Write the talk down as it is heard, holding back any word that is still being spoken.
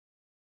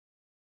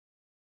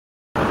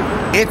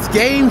It's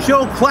Game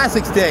Show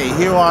Classics Day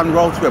here on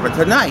Road Trip. And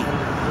tonight,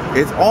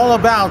 it's all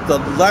about the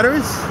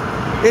letters,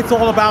 it's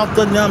all about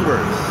the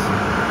numbers.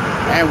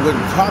 And we're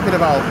talking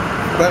about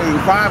spelling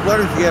 5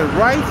 letters to get it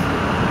right,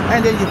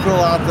 and then you fill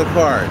out the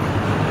card.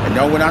 And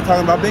no, we're not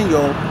talking about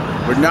bingo,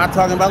 we're not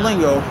talking about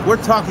lingo, we're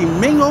talking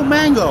Mingo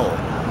Mango.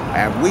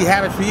 And we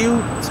have it for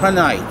you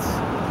tonight.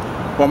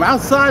 From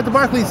outside the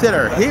Barclays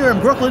Center, here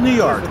in Brooklyn, New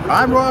York,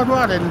 I'm Rod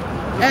Rodden,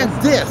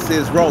 and this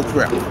is Road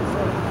Trip.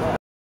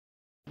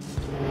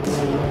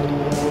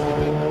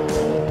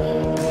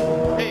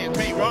 Hey, it's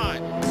me, Rod.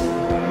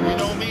 You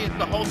know me as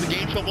the host of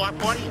Game Show Block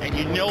Party, and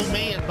you know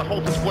me as the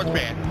host of Sports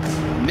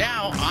Band.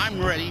 Now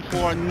I'm ready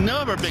for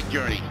another big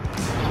journey,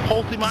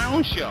 hosting my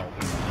own show.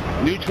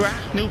 New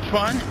tracks, new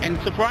fun,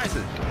 and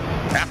surprises.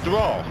 After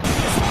all,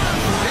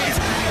 this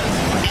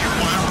is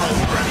my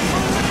Road Trip.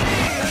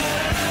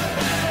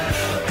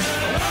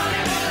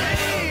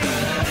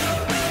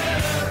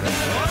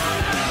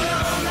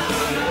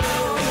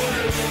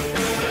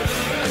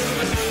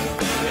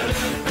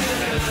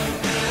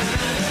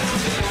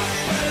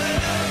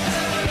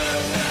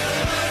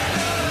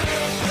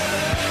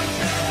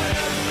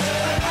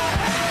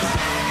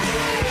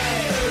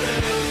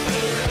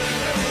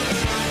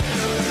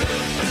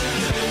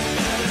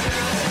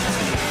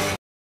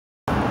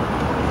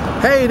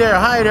 Hey there,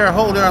 hi there,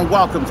 ho there, and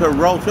welcome to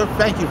Road Trip.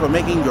 Thank you for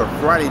making your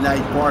Friday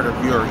night part of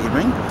your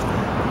evening.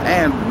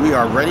 And we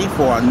are ready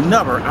for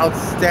another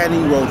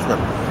outstanding road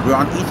trip. We're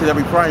on each and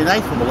every Friday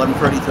night from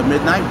 11:30 to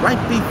midnight, right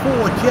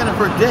before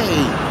Jennifer Day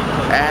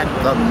at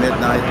the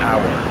midnight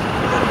hour.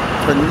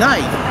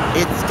 Tonight,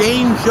 it's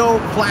Game Show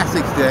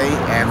Classics Day,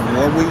 and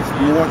more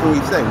can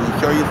we say? We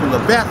show you from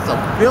the best of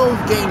Phil's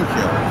game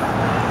shows.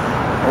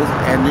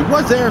 And it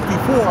was there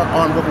before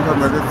on Brooklyn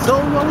Commercial, so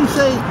what we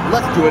say,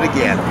 let's do it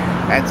again.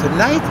 And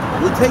tonight,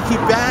 we'll take you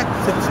back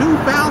to 2012.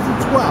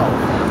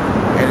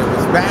 And it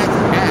was back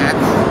at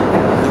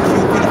the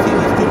QPTV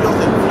studios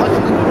in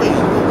Flushing,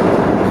 Queens.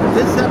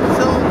 This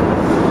episode,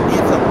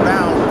 it's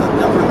about the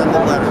numbers and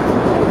the letters.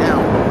 Now,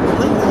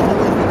 Lingo's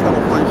always become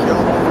a fun show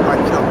hosted by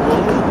Chuck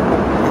Woolley.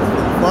 It's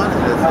been fun,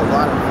 and it's a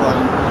lot of fun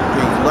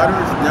getting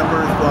letters,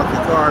 numbers, draw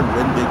your card,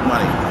 win big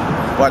money.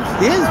 But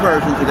his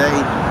version today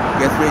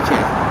gets me a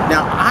chance.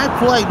 Now, I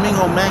played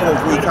Mingo Mango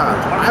 3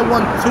 times. I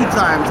won 2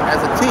 times as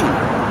a team.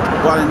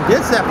 But in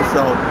this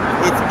episode,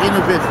 it's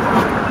individual.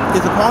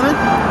 His opponent?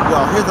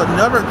 Well, here's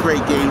another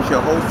great game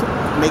show host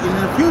making it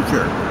in the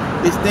future.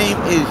 His name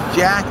is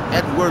Jack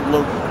Edward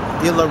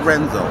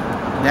Delorenzo.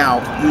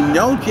 Now, you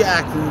know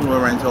Jack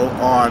Delorenzo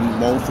on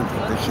most of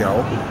the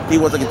show. He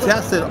was a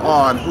contestant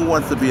on Who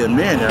Wants to Be a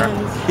Millionaire.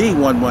 He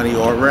won money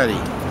already.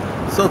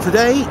 So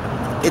today,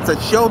 it's a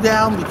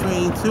showdown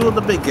between 2 of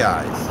the big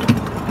guys.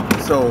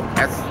 So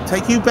let's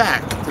take you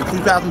back to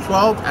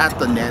 2012 at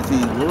the Nancy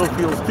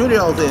Littlefield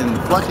Studios in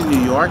Flushing,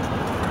 New York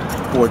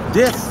for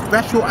this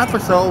special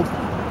episode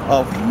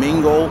of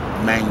Mingo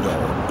Mango.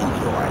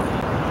 Enjoy.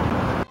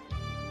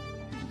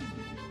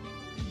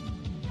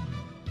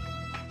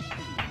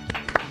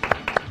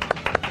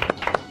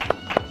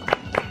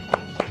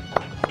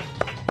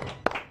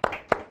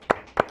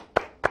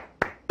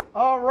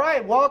 All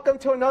right, welcome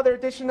to another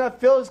edition of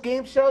Phil's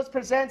Game Shows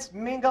presents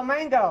Mingo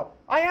Mango.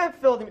 I am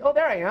Phil the... Oh,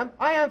 there I am.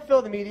 I am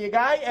Phil the media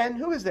guy, and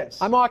who is this?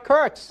 I'm Art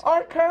Kurtz.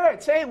 Art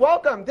Kurtz. Hey,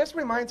 welcome. This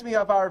reminds me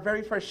of our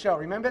very first show.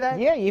 Remember that?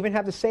 Yeah, you even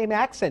have the same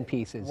accent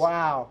pieces.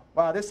 Wow.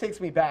 Wow, this takes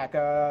me back.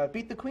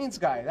 Beat the Queens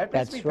guy. That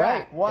brings me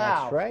right. back. Wow.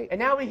 That's right. And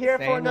now we're here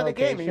for Same another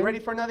location. game. Are you ready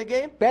for another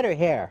game? Better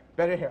hair.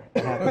 Better hair.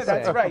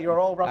 That's right. You're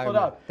all ruffled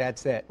up.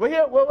 That's it. We're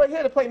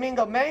here to play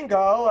Mingo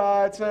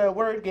Mango. It's a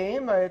word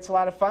game. It's a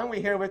lot of fun.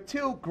 We're here with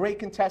 2 great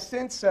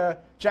contestants.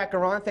 Jack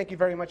Edward, thank you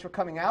very much for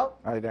coming out.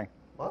 How you doing?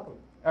 Welcome.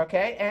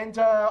 Okay, and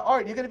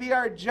Art, you're going to be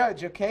our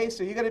judge, okay?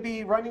 So you're going to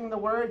be running the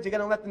words. You're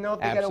going to let them know if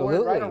they get a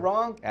word right or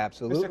wrong.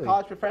 Absolutely. Mr.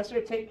 College Professor,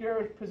 take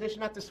your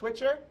position at the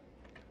switcher.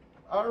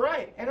 All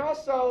right, and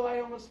also I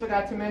almost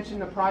forgot to mention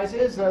the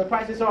prizes. The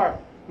prizes are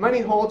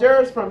money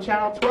holders from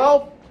Channel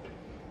 12,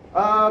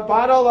 a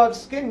bottle of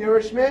skin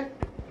nourishment,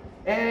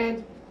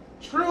 and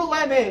True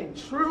Lemon,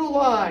 True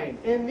Lime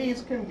in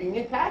these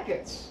convenient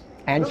packets.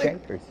 And really,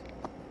 shakers.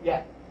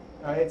 Yeah,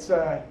 it's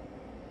a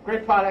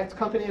great product,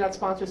 company that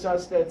sponsors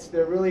us.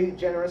 They're really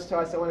generous to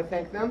us. I want to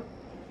thank them.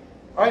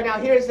 All right, now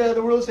here's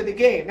the rules of the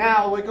game.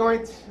 Now I'm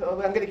going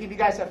to give you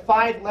guys a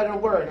 5-letter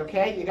word,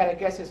 okay? You got to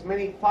guess as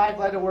many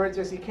 5-letter words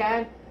as you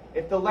can.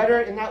 If the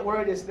letter in that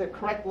word is the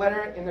correct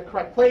letter in the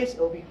correct place, it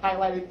will be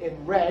highlighted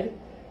in red.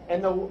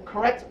 And the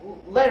correct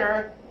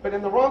letter, but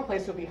in the wrong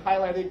place, will be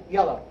highlighted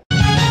yellow.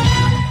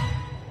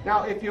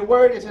 Now, if your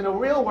word isn't a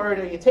real word,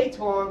 or you take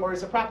too long, or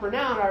is a proper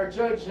noun, our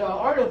judge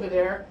Art over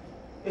there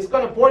is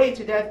going to bore you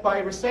to death by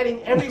reciting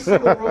every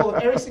single rule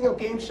of every single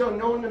game show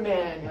known to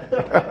man.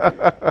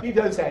 He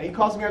does that. He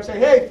calls me up and says,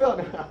 "Hey, Phil."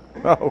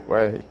 No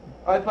way.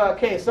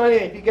 Okay, so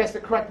anyway, if you guess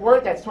the correct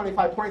word, that's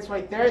 25 points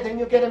right there. Then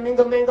you'll get a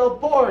Mingo Mango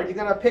board. You're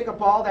going to pick a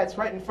ball that's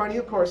right in front of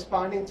you,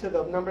 corresponding to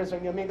the numbers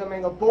on your Mingo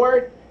Mango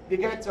board. You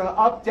get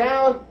up,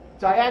 down,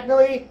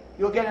 diagonally,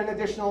 you'll get an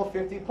additional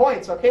 50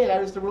 points. Okay,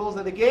 that is the rules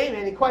of the game.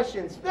 Any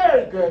questions?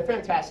 Very good,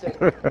 fantastic.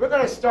 We're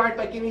going to start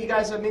by giving you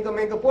guys a Mingo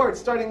Mango board,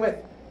 starting with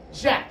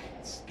Jack.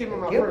 Let's give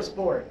him our first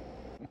board.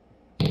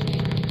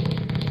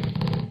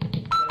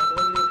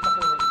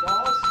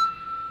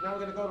 Now we're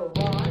going to go to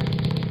Ron.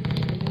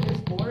 His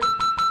board.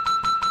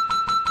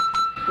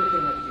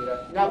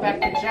 Now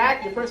back to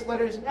Jack. Your first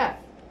letter is an F.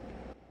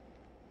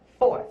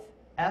 Fourth,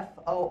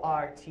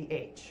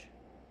 F-O-R-T-H.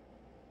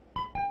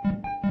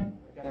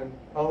 Got an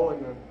O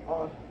and an O.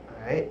 All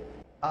right.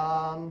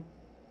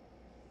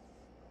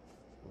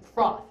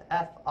 Froth,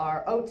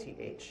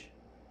 F-R-O-T-H.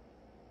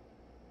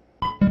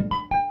 That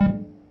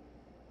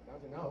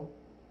was an O.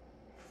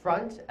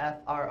 Front,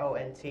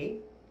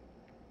 F-R-O-N-T.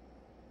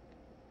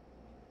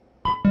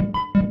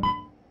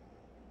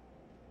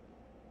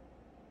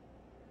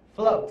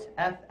 Float,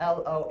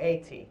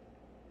 F-L-O-A-T.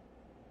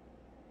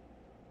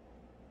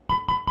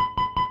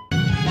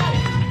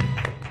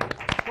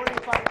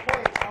 25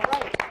 points. All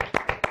right.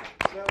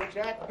 So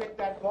Jack picked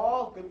that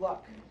ball. Good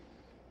luck.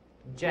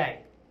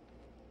 J.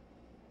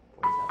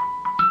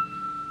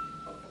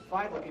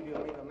 5 will give you a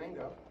Mingo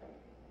Mango.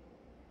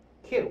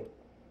 Q.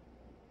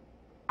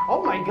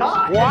 Oh my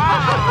God!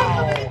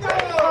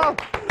 Wow!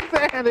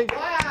 Outstanding.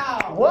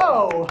 Wow!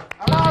 Whoa!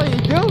 How do you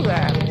do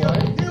that? You have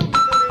a new Mingo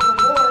Mango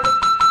board.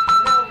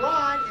 And now,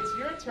 Ron, it's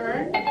your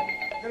turn.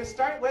 I'm going to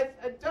start with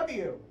a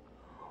W.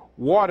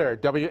 Water,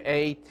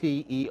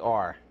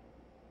 W-A-T-E-R.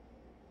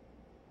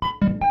 A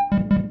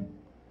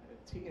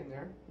T in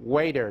there.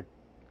 Waiter,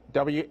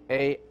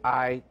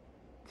 W-A-I-T-A.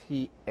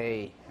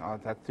 Oh,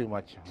 that's too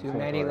much. Too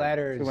many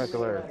letters. Too much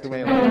letters. Too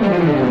many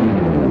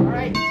letters. All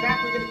right,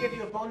 Jack, we're going to give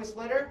you a bonus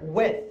letter.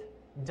 With,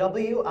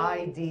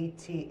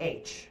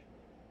 W-I-D-T-H.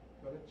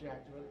 Go to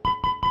Jack. Do it.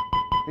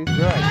 He's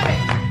good.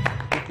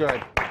 He's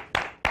good.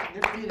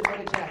 You're defeated. Go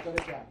to Jack. Go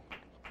to Jack.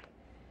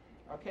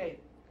 Okay.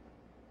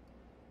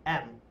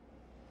 M.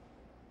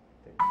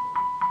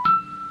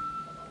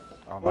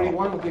 Oh, no.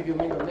 41 will give you a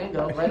Mingo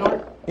Mango. Right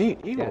on? He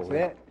That's will,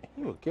 it.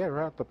 he will get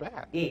right off the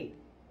bat. E.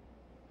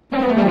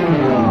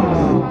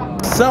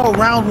 So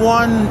round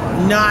one,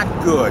 not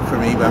good for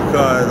me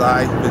because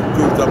I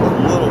goofed up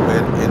a little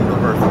bit in the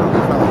first round.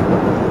 So,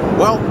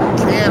 well,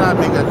 can I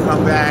make a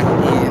comeback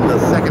in the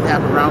second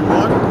half of round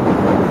one?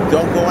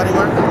 Don't go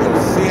anywhere. You'll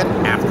see it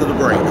after the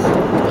break.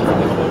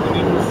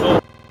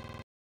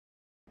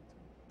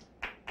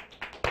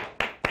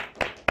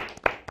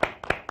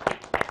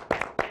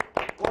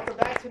 Welcome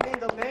back to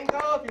Mingo Mango.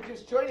 If you're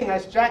just joining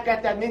us, Jack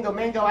got that Mingo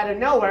Mango out of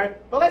nowhere.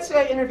 But let's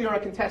interview our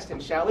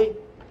contestant, shall we?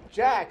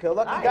 Jack, a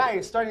lucky Hi. guy.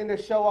 You're starting to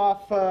show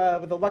off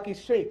with a lucky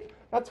streak.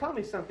 Now tell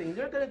me something.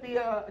 You're going to be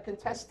a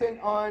contestant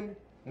on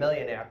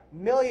Millionaire.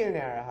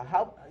 Millionaire.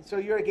 So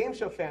you're a game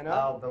show fan, huh?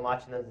 Oh, I've been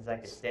watching this since I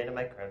could stand in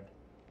my crib.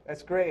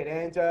 That's great.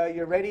 And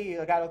you're ready?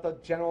 You got all the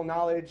general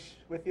knowledge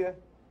with you?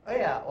 Oh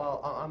yeah,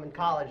 well, I'm in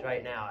college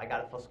right now. I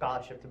got a full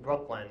scholarship to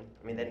Brooklyn.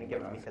 I mean, they didn't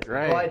give it to me because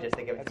great. I'm gorgeous.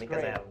 They give it That's to me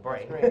because I great. have a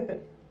brain. That's great.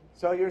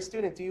 So you're a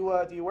student. Do you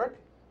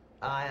work?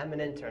 I'm an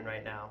intern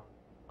right now,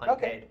 Okay.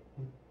 unpaid.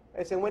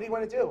 I said, what do you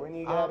want to do? When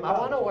you I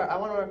want to work. I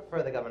want to work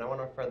for the government. I want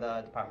to work for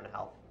the Department of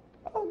Health.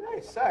 Oh,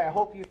 nice. Sorry. I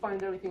hope you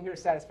find everything here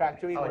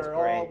satisfactory. Oh, it's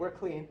great. We're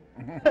clean.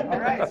 All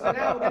right. So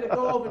now we're going to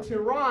go over to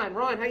Ron.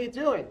 Ron, how you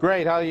doing?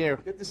 Great, how are you?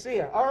 Good to see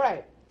you. All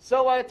right.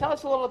 So tell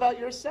us a little about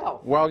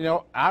yourself. Well, you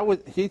know,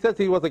 he says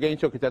he was a game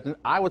show contestant.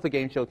 I was a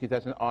game show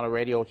contestant on a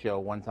radio show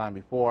one time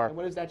before. And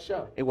what is that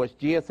show? It was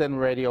GSN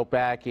Radio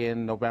back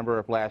in November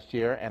of last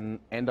year and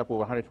ended up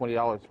with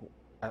 $120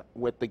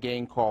 with the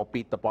game called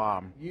Beat the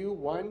Bomb. You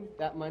won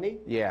that money?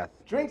 Yes.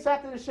 Drinks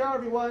after the show,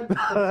 everyone.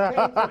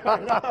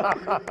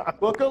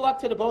 Well, good luck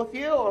to the both of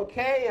you.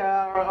 Okay,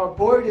 our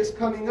board is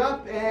coming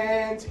up,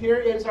 and here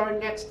is our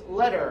next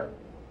letter.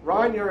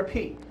 Ron, you're a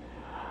P.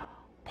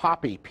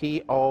 Poppy,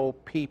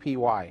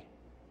 P-O-P-P-Y.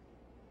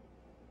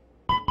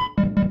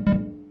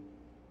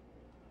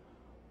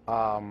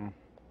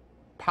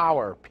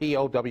 Power,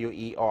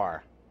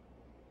 P-O-W-E-R.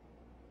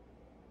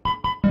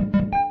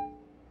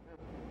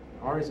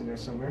 R is in there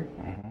somewhere.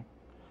 Mm-hmm.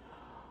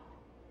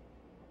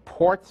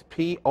 Ports,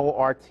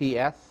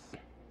 P-O-R-T-S.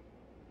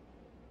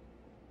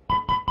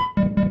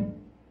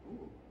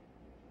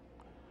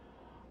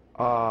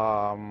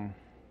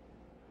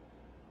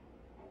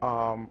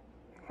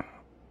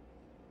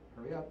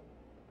 Hurry up.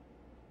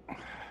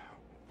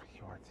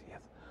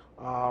 P-O-R-T-S.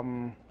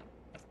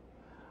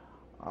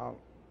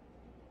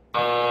 So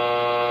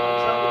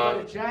we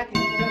go to Jack, and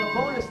you get a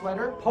bonus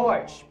letter.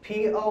 Porch.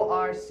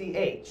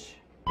 P-O-R-C-H.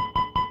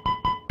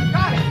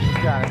 Got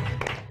it. Got it.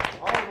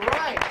 All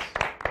right.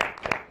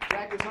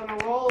 Jack is on a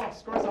roll.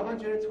 Scores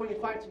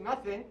 125 to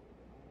nothing.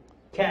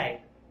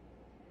 K.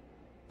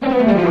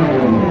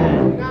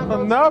 Now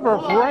goes Another to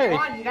Ron. break.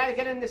 Ron, you got to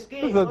get in this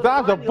game. This is Go a to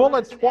dodge a Ron, you bullet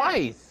want us to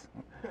twice.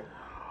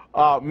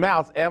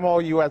 Mouse,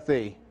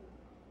 M-O-U-S-E.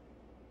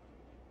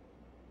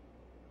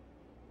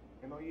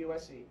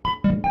 M-O-U-S-E.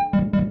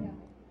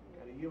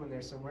 Got a U in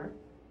there somewhere.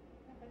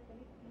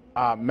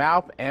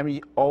 Mouth,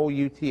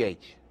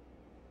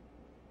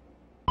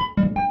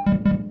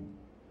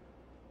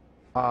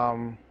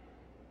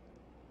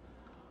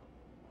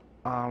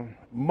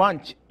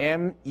 Munch,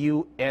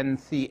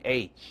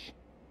 M-U-N-C-H.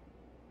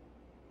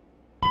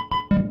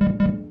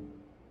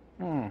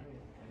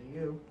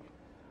 You.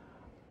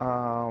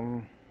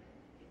 Oh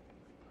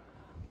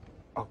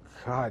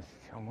God,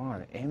 come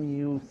on,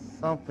 M-U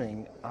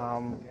something.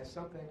 Guess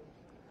something.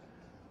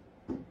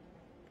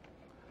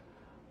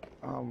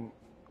 Time's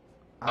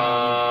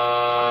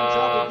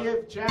up. We'll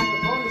give Jack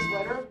a bonus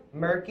letter.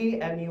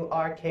 Murky,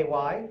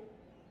 M-U-R-K-Y.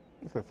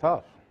 This is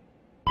tough.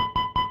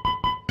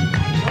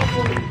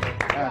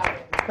 Got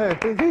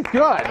it. He's good.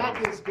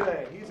 Jack is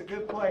good. He's a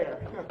good player.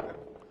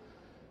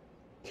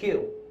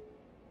 Q.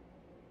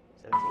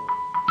 17.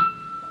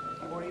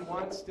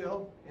 41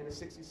 still in a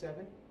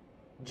 67.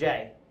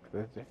 J.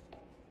 19.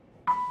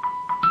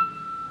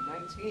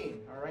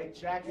 All right,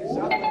 Jack is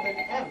up with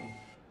an M.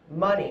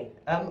 Money,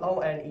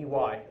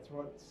 M-O-N-E-Y. That's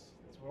what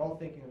we're all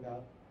thinking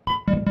about.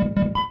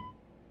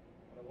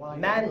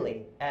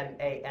 Manly,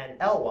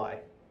 M-A-N-L-Y.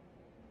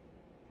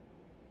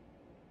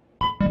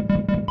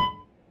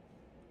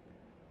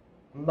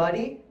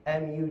 Muddy,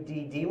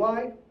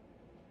 M-U-D-D-Y.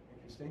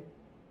 Interesting.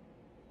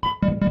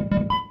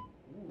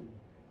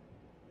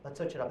 Let's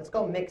switch it up. Let's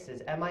go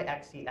mixes,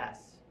 M-I-X-E-S.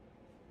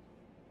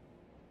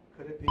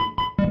 Could it be?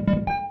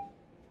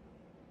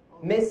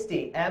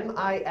 Misty,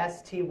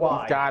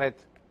 M-I-S-T-Y. Got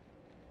it.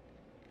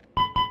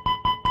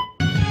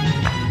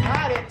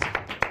 Got it.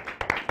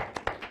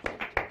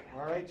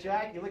 All right,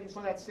 Jack, you're looking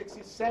for that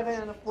 67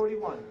 and a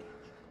 41.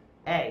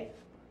 A.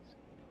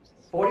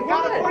 We 41.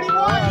 got a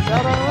 41.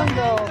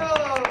 Delorenzo.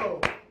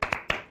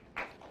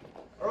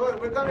 All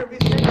right, we're going to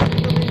resend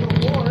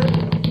the award.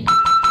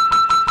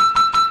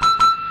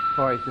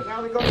 Boy, So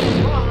now we go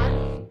to Ron.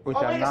 Which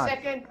Oh, I'm wait not. a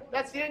second.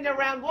 That's the end of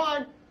round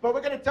one. But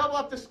we're going to double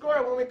up the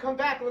score when we come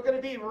back. We're going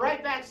to be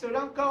right back, so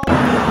don't go.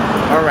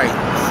 All right,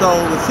 so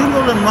the Cinco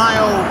de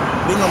Mayo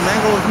Mingo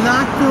Mango is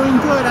not doing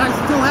good. I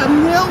still have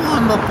nil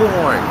on the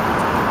board.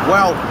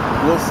 Well,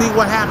 we'll see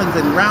what happens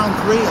in round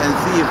 3 and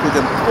see if we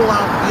can pull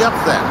out the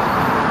upset.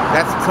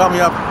 That's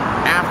coming up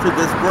after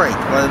this break.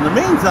 But in the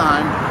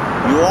meantime,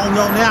 you all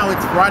know now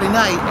it's Friday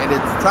night, and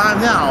it's time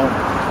now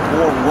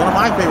for one of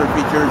my favorite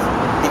features.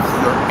 It's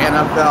your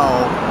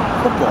NFL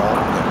football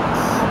picks.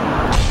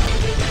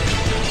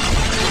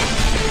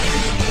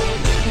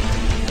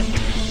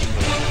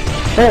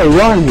 Hey,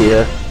 Ron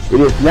here. It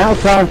is now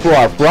time for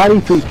our Friday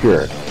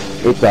feature.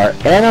 It's our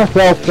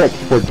NFL picks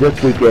for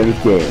this weekend's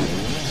game.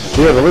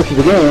 We have a list of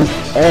the games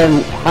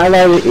and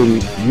highlighted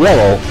in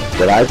yellow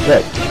that I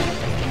picked.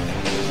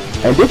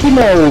 And did you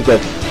know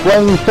that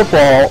playing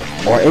football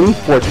or any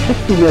sport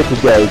 60 minutes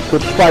a day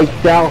could fight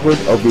childhood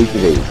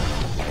obesity?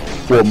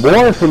 For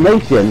more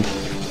information,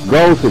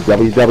 go to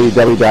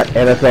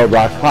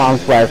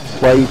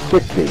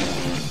www.nfl.com/play60.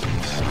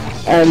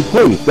 And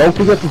please, don't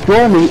forget to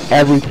join me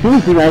every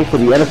Tuesday night for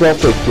the NFL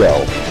Pick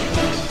Show.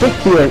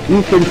 6 p.m.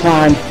 Eastern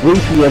Time, 3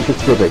 p.m.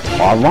 Pacific,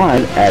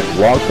 online at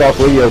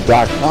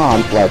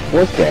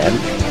blogtalkradio.com/sportsfan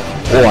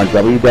or on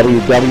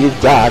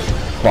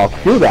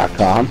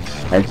www.talkshoe.com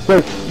and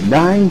search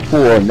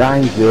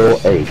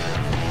 94908.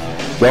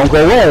 Don't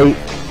go away,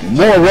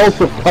 more road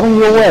trip coming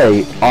your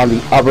way on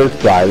the other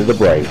side of the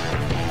break.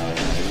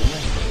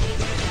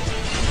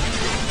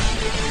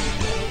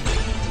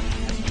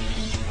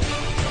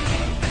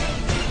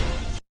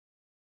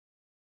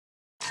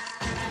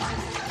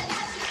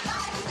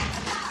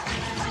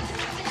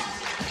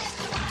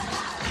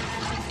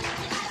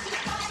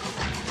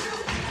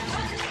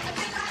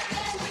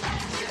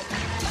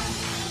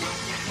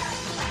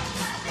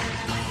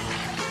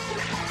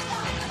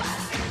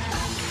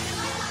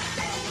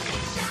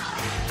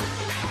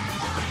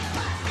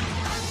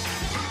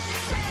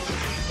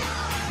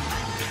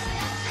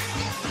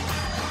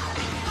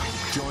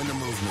 Join the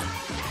movement.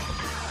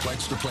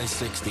 Pledge to play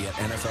 60 at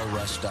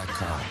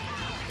NFLRush.com.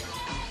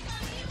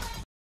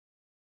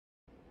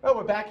 Oh,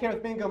 we're back here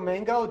with Mingo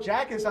Mango.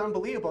 Jack is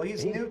unbelievable.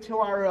 He's new to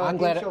our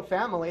game show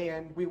family,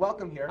 and we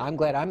welcome here. I'm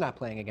glad I'm not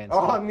playing against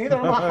Oh, you. neither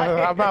am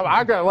I. I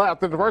got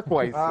left in the first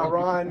place.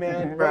 Ron,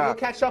 man. Well, you'll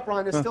catch up,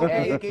 Ron. There's still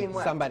a game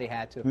left. Somebody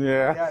had to.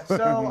 Yeah.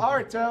 So,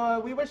 Art,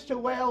 we wish to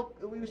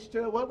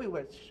what we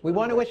wish. We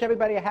want to wish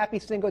everybody a happy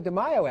Cinco de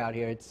Mayo out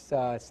here. It's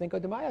Cinco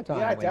de Mayo time.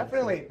 Yeah,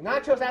 definitely.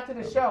 Nachos after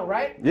the show,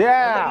 right?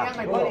 Yeah. Me and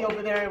my buddy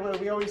over there,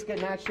 we always get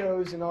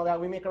nachos and all that.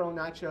 We make our own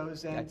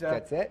nachos, and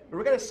That's it.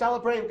 we're gonna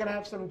celebrate. We're gonna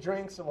have some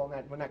drinks. Well,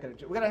 we're not gonna.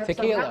 We're gonna have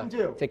Tequila. some Mountain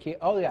Dew. Tequila.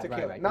 Oh yeah,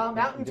 Tequila. right. No,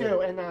 Mountain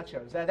Dew and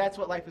nachos. That's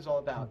what life is all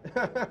about.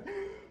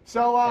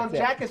 So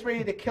Jack is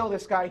ready to kill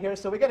this guy here,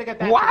 so we got to get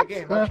back to the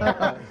game.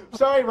 Okay?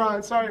 Sorry,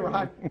 Ron.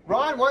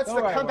 Ron wants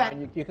to come back.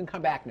 Ron, you can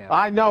come back now.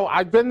 I know.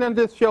 I've been in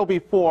this show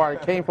before. I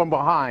came from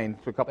behind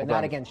a couple But times.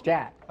 not against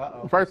Jack.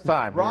 First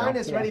time. Ron you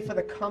is ready for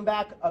the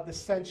comeback of the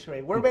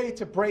century. We're ready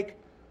to break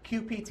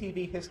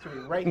QPTV history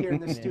right here in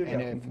the studio.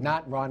 And if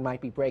not, Ron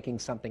might be breaking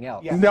something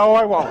else. Yeah. No,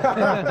 I won't.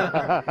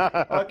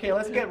 Okay,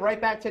 let's get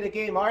right back to the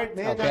game. Art,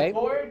 man, Okay. that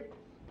board.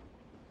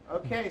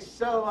 Okay,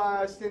 so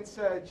since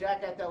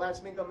Jack got that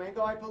last Mingo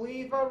Mango, I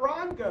believe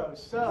Ron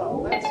goes.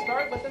 So let's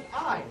start with an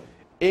I.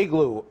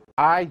 Igloo.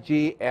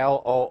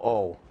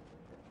 I-G-L-O-O.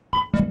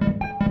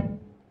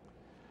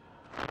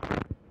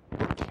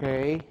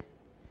 Okay.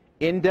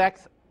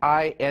 Index,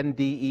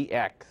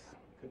 INDEX.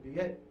 Could be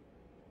it.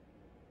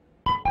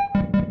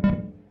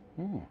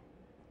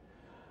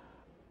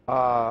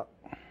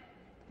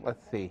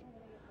 Let's see.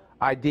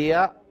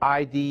 Idea,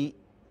 IDEAS,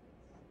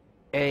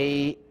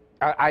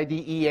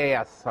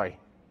 sorry.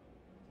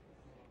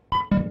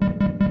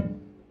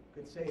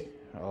 Good save.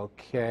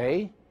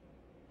 Okay.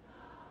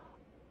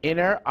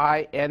 Inner,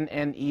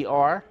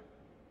 INNER.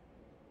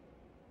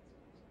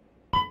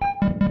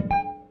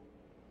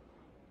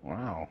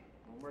 Wow.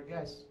 One more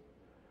guess.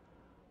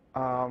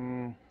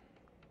 Oh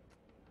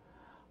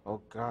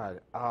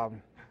God.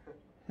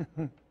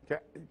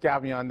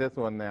 Got me on this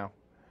one now.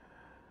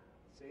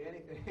 Say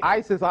anything.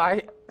 ICES,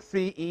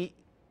 ICES.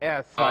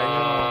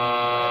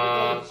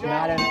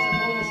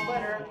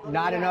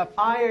 Not enough.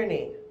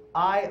 Irony.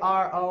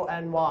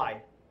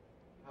 IRONY.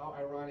 How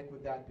ironic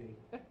would that be?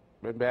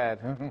 Been bad.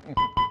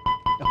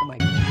 Oh my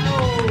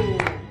God.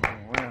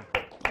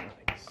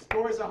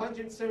 Score is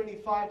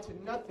 175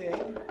 to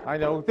nothing. I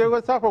know. There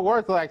was tougher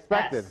words than I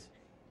expected. S.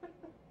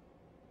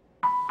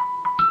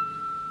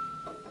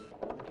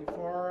 Looking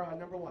for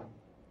number one.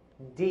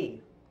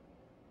 D.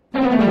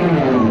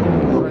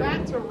 Go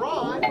back to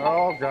Ron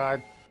Oh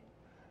God.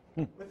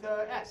 with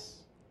a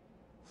S.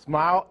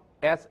 Smile,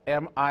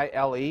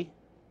 SMILE.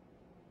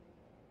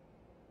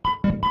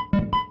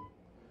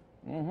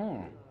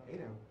 Mm-hmm. Hey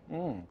now.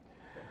 Mm.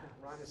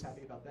 Ron is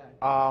happy about that.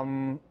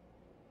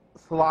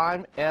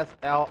 Slime,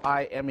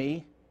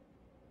 SLIME.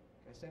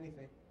 Guess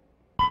anything.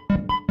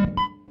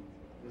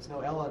 There's no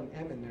L and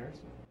M in there.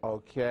 So.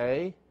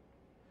 Okay.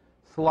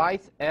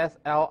 Slice, SLICE.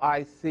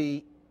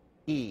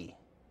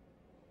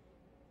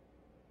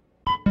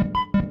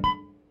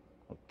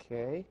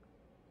 Okay.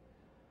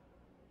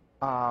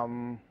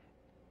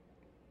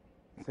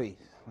 Let's see.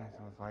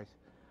 Slice.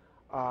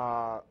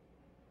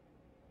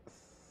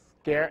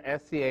 Scare,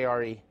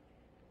 SCARE.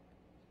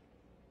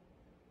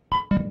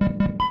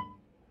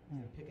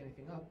 Pick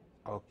anything up.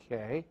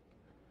 Okay.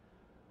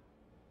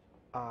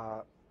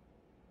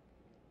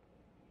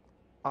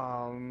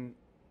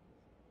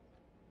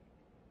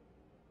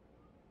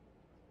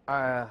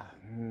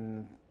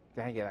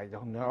 Dang it, I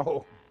don't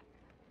know.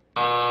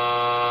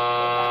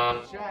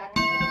 Jack,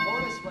 the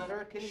bonus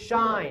letter. Can you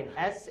Shine.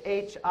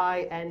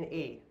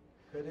 SHINE.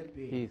 Could it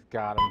be? He's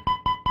got him.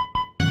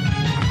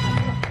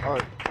 Oh.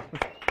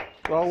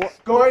 Well,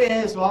 Score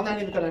is, well, I'm not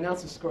even going to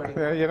announce the score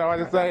anymore. you don't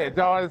want to say it.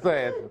 Don't want to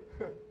say it.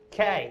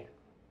 K.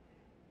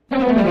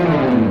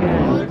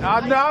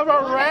 Another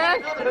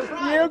red?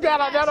 You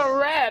got another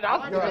red.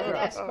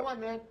 Come on,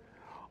 man.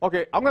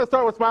 Okay, I'm going to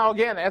start with smile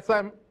again.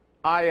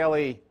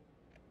 SMILE.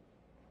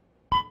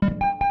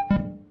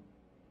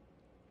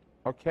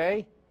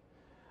 Okay.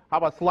 How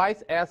about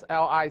slice?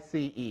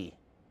 SLICE.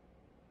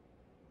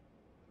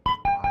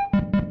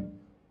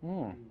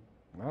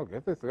 I'll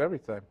get this every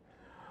time.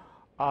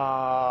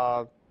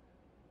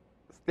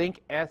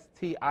 Stink,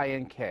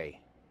 STINK.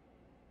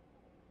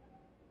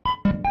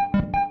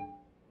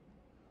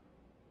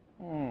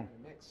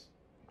 Mix.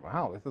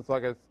 Wow, this is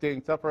like it's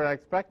getting tougher than I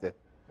expected.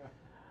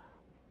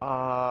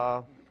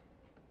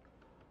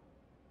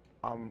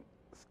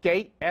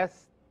 Skate,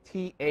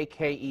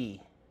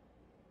 STAKE.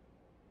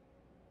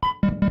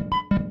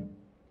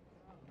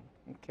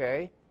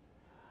 Okay.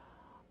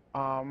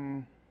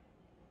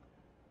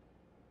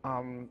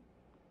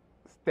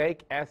 Steak,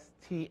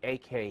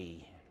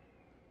 STAKE.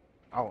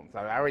 Oh,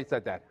 sorry, I already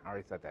said that. All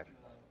right, we're going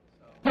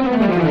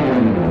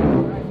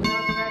to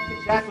go back to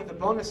Jack with the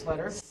bonus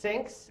letter.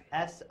 Sinks.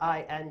 SINKS.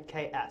 I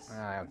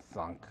am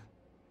sunk.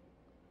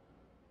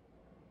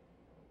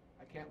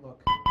 I can't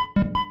look.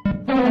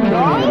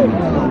 No!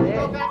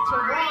 Go back to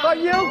Ron. Are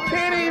you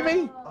kidding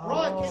me?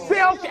 Ron, can you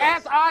Silk, feel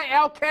it?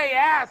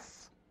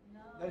 SILKS.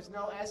 There's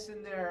no S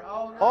in there.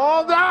 Oh, no.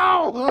 Oh no!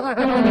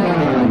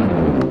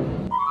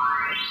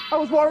 I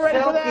was more ready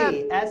for that.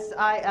 Silky.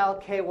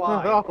 SILKY.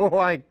 Oh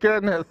my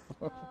goodness!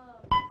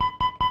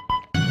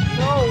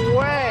 No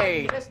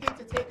way! You just need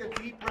to take a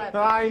deep breath.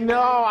 I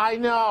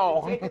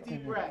know. Take a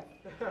deep breath.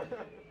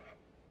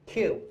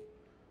 Q.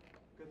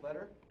 Good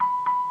letter. All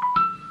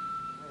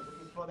right,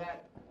 looking for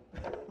that.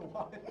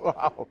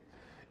 Wow.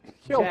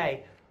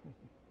 J.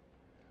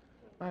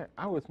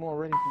 I was more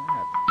ready for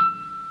that.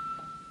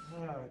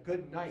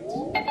 Good night.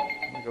 Let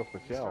me go for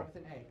Start Joe.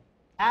 with an A.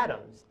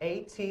 Atoms.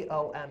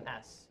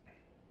 ATOMS.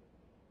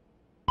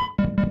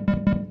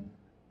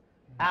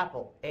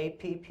 Apple.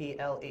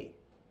 APPLE.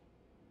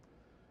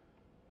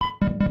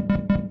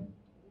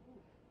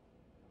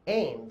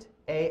 Aimed.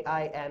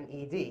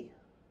 AIMED.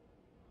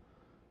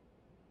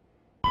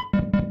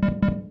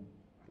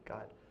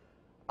 God.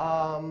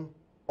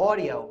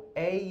 Audio.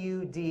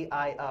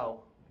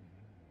 AUDIO.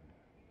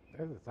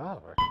 This is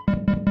over.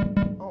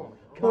 Oh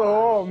my God.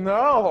 Oh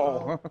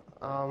no!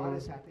 Ron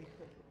is happy.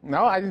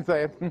 No, I didn't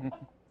say it.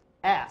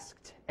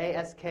 Asked.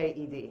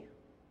 ASKED.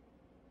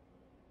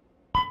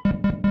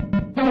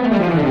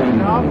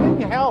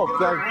 Nothing helps.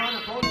 Ron,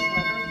 a bonus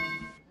letter.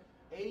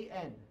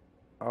 A-N.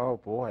 Oh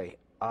boy.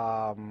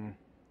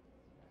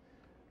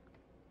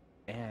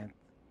 And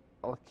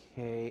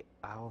okay,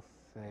 I'll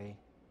say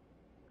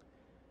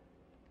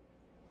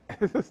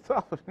this is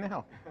tough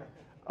now.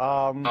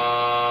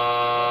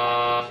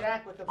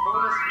 Jack with the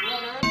bonus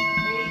letter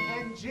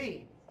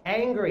A-N-G.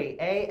 Angry,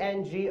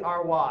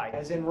 A-N-G-R-Y.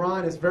 As in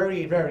Ron is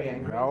very, very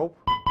angry. Nope.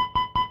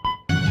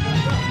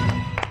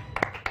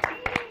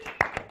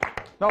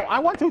 No, I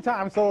won 2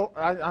 times, so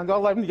I'm going to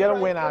let him get a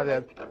win out of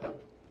this.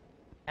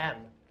 M.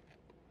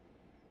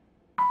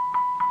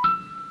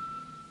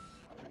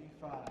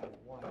 35,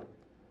 1.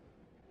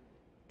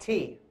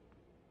 T.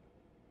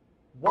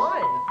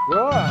 1.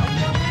 Good.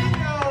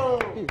 Bingo!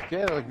 He's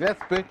good.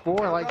 That's big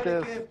 4 like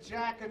this. Give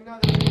Jack another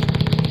board.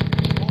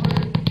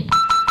 And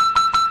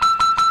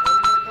we're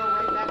going to go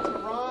right back to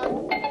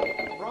Ron.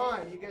 Ron,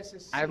 you guess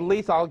is C. At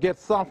least I'll get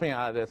something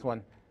out of this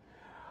one.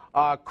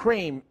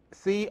 Cream,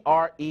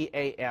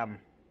 C-R-E-A-M.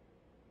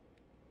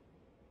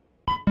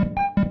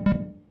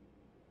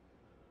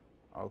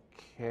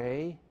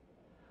 Okay.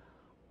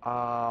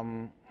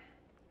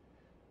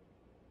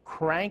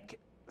 Crank,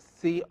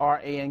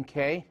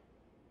 C-R-A-N-K.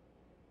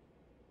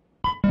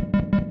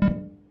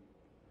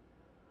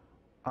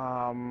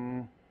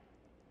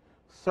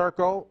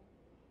 Circle.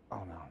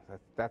 Oh no,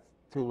 that's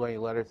too many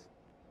letters.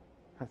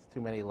 That's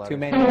too many letters. Too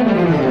many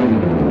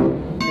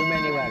letters. Too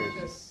many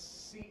letters.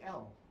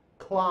 C-L.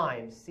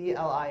 Climb,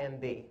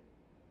 C-L-I-M-B.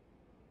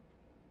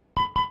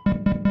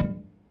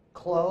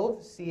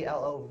 Clove,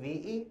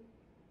 C-L-O-V-E.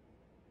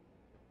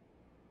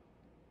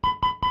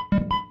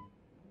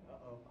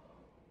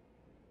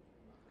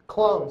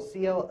 Clone,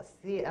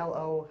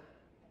 C-L-O.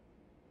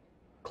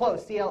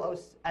 Close,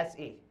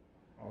 C-L-O-S-E.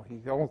 Oh,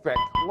 he's almost that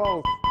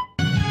close.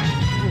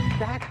 He's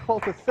that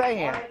close to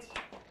saying. All right.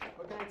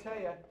 What can I tell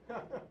you?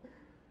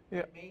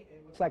 Yeah.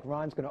 Looks like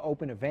Ron's going to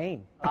open a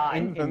vein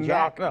In in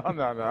Jack. No.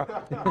 No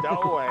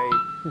way.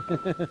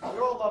 We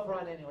all love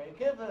Ron anyway.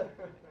 Give a...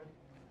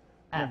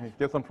 F.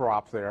 Get some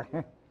props there.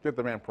 Get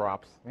the man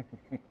props.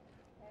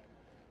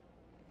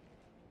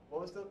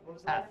 What was the F.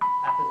 letter?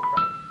 F is in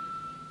front.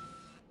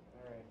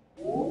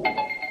 All right.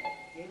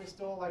 Game is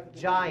still alive.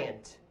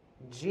 Giant,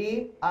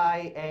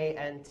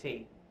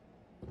 G-I-A-N-T.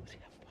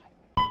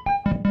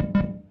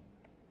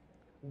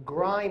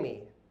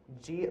 Grimy,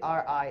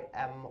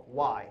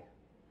 G-R-I-M-Y.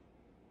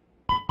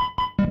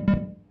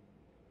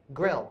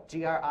 Grill,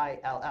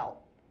 G-R-I-L-L.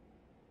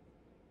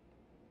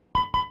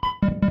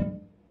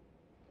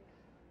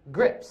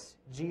 Grips,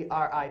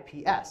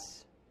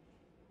 G-R-I-P-S.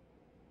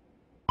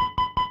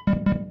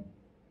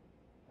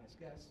 Nice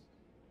guess.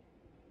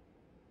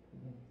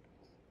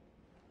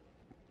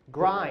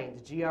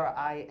 Grind,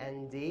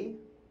 G-R-I-N-D.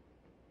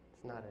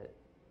 It's not it.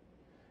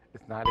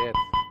 It's not it.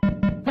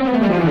 We're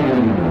going to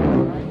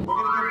give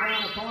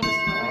Ron a bonus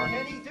letter.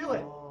 Can he do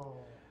it?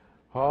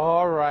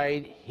 All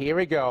right, here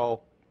we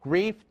go.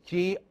 Grief,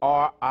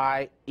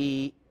 G-R-I-E-F.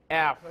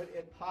 Could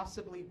it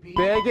possibly be?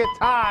 Big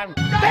time!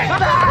 Big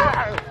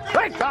time!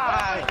 Big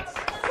time!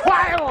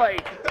 Finally!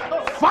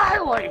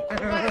 Finally! You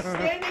got a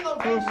standing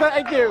ovation.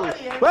 Thank you!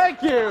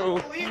 Thank you!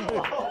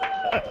 Unbelievable.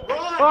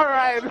 Ron, All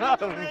right.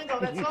 Mango Mango.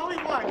 That's only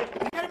one. You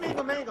get a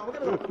Mango Mango. We're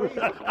going to go crazy.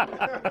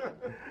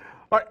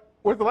 All right,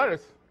 where's the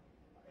letters?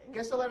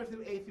 Guess the letter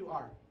through A through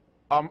R.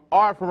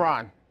 R for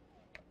Ron.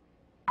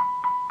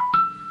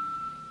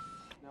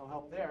 No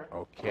help there.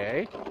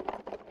 Okay.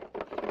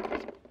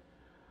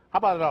 How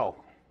about an O? All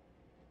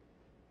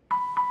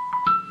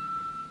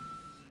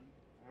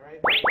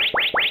right.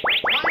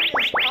 Time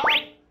is up.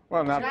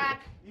 Well, not.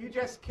 Jack, you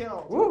just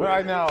killed.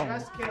 I know. You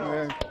just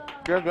killed.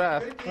 Good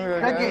best.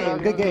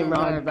 Good game,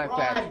 Ron.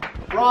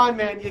 Ron,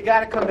 man, you got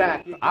to come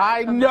back.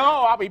 I know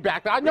I'll be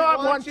back. I know We I've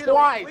won want you to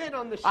twice. win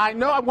on the show. I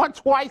know I've won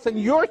twice in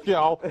your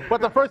show,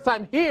 but the first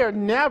time here,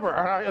 never.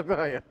 I'll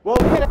tell you.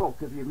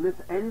 Folks, if you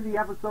missed any of the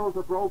episodes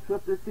of Road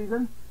Trip this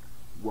season,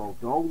 well,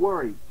 don't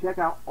worry. Check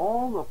out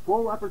all the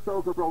full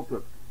episodes of Road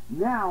Trip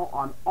now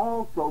on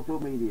all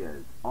social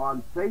medias,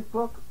 on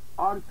Facebook,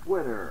 on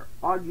Twitter,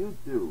 on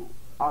YouTube,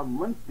 on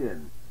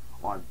LinkedIn,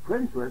 on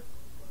Pinterest,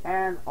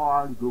 and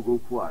on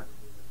Google+.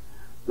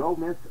 Don't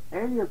miss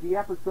any of the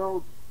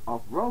episodes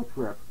of Road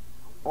Trip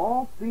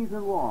all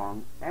season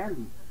long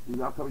and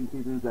the upcoming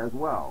seasons as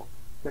well.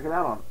 Check it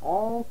out on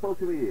all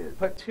social medias.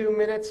 Put 2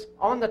 minutes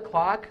on the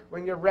clock.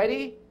 When you're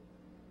ready,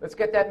 let's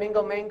get that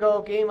Mingo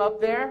Mango game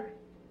up there.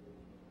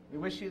 We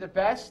wish you the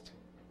best.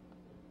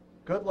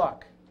 Good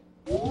luck.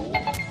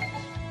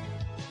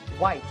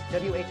 White,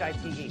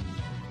 W-H-I-T-E.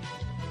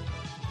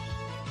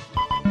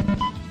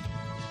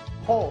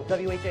 Hole,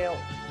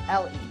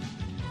 W-H-A-L-E.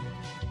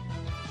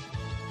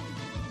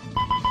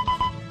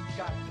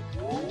 Got it.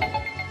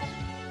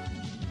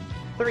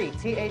 3,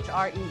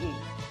 T-H-R-E-E.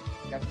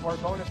 Got 4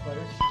 bonus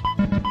letters.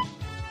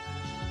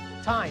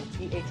 Time,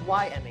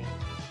 T-H-Y-M-E.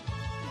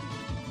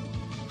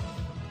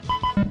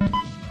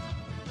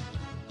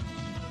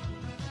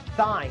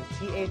 Thine,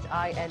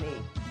 T-H-I-N-E.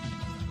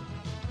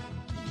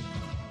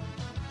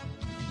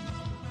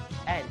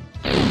 N.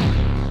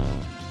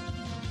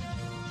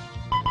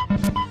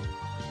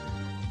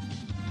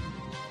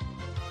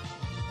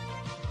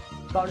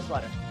 Bonus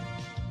letter.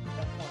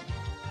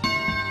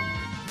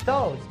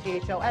 Those,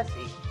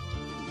 T-H-O-S-E.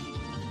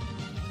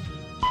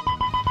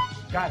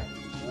 Got it.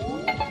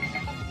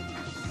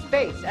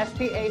 Space,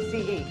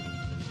 S-P-A-C-E.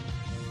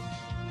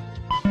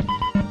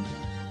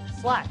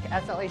 Slack,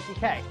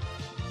 S-L-A-C-K.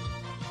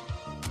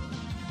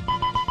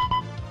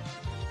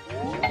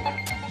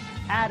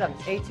 Atoms,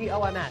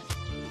 A-T-O-M-S.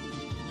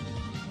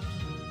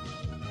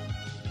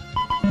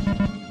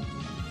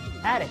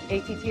 Attic,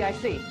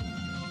 A-T-T-I-C.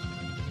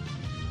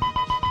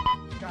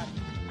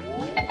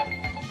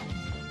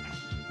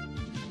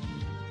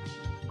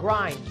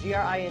 Grind,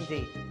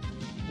 G-R-I-N-D.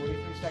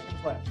 43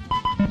 seconds left.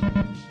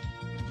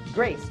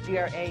 Grace,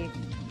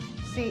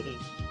 G-R-A-C-E.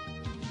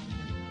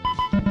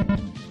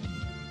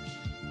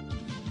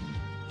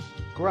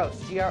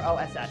 Gross,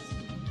 G-R-O-S-S.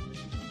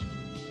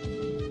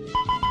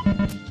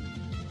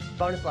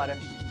 Bonus letter.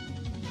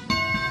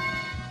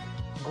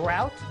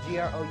 Grout,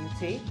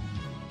 G-R-O-U-T.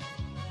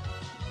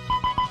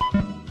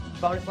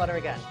 Bonus letter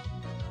again.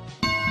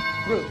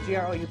 Group,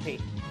 G-R-O-U-P.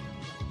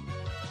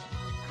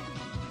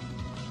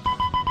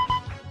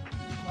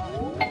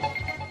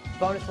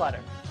 Bonus letter.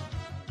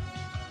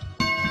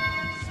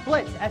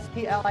 Split,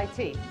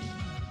 S-P-L-I-T.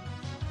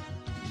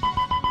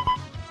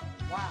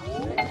 Wow.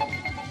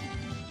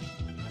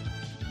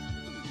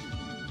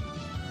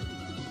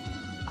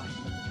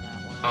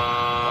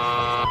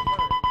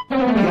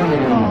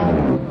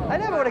 I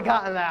never would have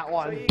gotten that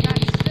one. So you got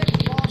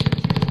 6 balls to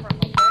choose from,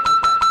 okay?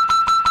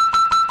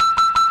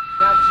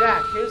 Now,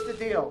 Jack, here's the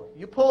deal.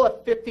 You pull a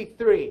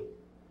 53.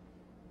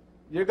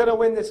 You're going to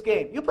win this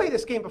game. You played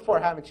this game before,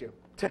 haven't you?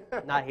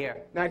 Not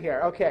here. Not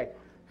here. Okay.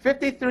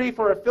 53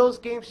 for a Phil's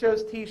Game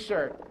Shows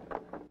t-shirt.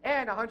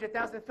 And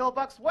 100,000 Phil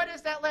bucks. What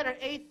is that letter,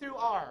 A through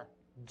R?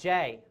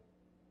 J.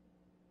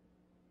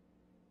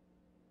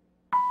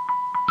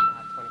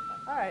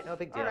 25. All right, no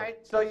big deal. All right.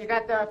 So you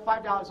got the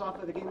 $5 off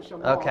of the Game Show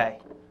Mall. Okay.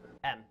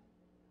 M.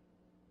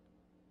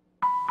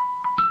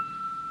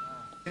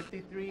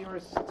 53 or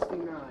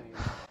 69.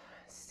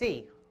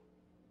 C.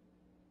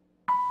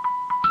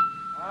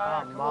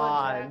 Come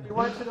on, Jack. We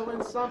want you to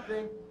win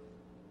something.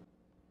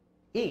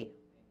 E.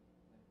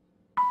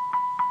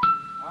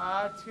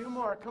 2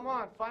 more. Come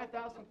on,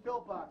 5,000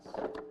 Phil bucks.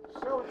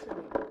 Show it to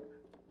me.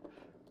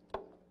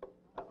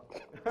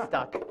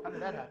 Stuck. How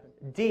did that happen?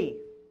 D.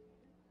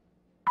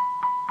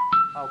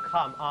 Oh,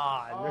 come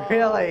on.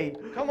 Really?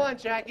 Come on,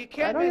 Jack. You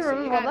can't I don't miss even it.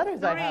 You remember got what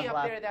letters I 3 have up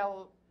left. there that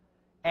will...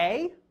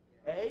 A?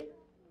 A?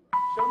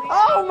 Show me.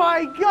 Oh,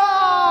 my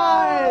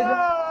God!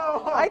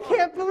 Oh! I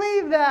can't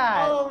believe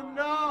that. Oh,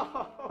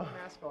 no.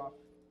 Mask off.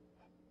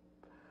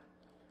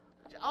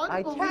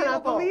 I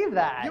cannot believe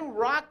that. You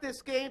rocked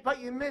this game,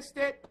 but you missed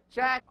it.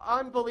 Jack,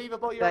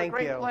 unbelievable. You're Thank a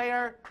great you.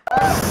 player.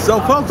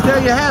 So, folks, there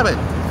you have it.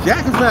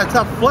 Jack has been a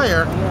tough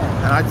player,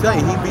 and I tell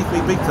you, he beat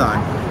me big time.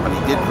 But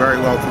he did very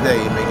well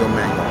today in Mingo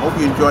Mango. Hope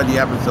you enjoyed the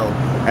episode.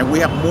 And we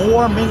have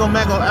more Mingo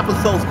Mango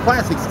episodes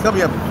classics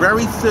coming up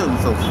very soon,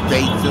 so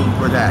stay tuned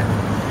for that.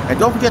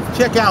 And don't forget to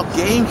check out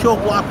Game Show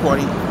Block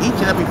Party each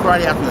and every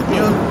Friday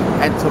afternoon,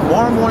 and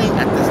tomorrow morning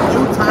at this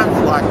new time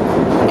slot,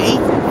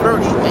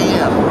 8:30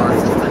 a.m. on our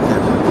sister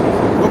network,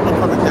 Brooklyn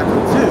Public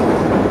Network 2.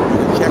 You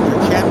can check your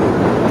cable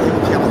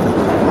channels in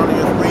front of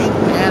your screen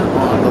and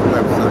on the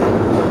website.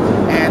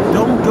 And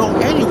don't go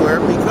anywhere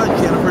because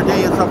Jennifer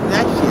Day is up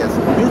next. She has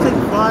music,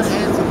 fun,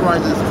 and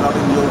surprises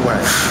coming your way.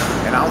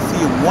 And I'll see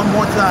you one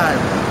more time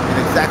in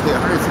exactly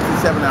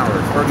 167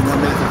 hours, 31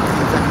 minutes and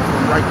 15 seconds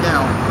from right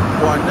now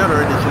for another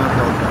edition of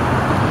program.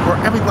 For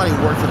everybody who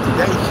works on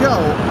today's show,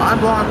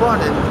 I'm Ron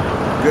Ronan.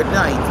 Good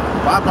night.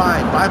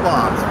 Bye-bye.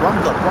 Bye-bonds from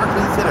the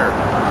Barclays Center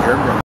here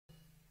in Brooklyn.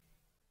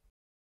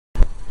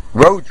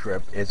 Road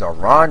Trip is a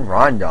Ron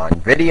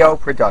Rondon video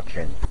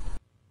production.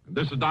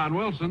 This is Don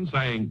Wilson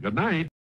saying good night.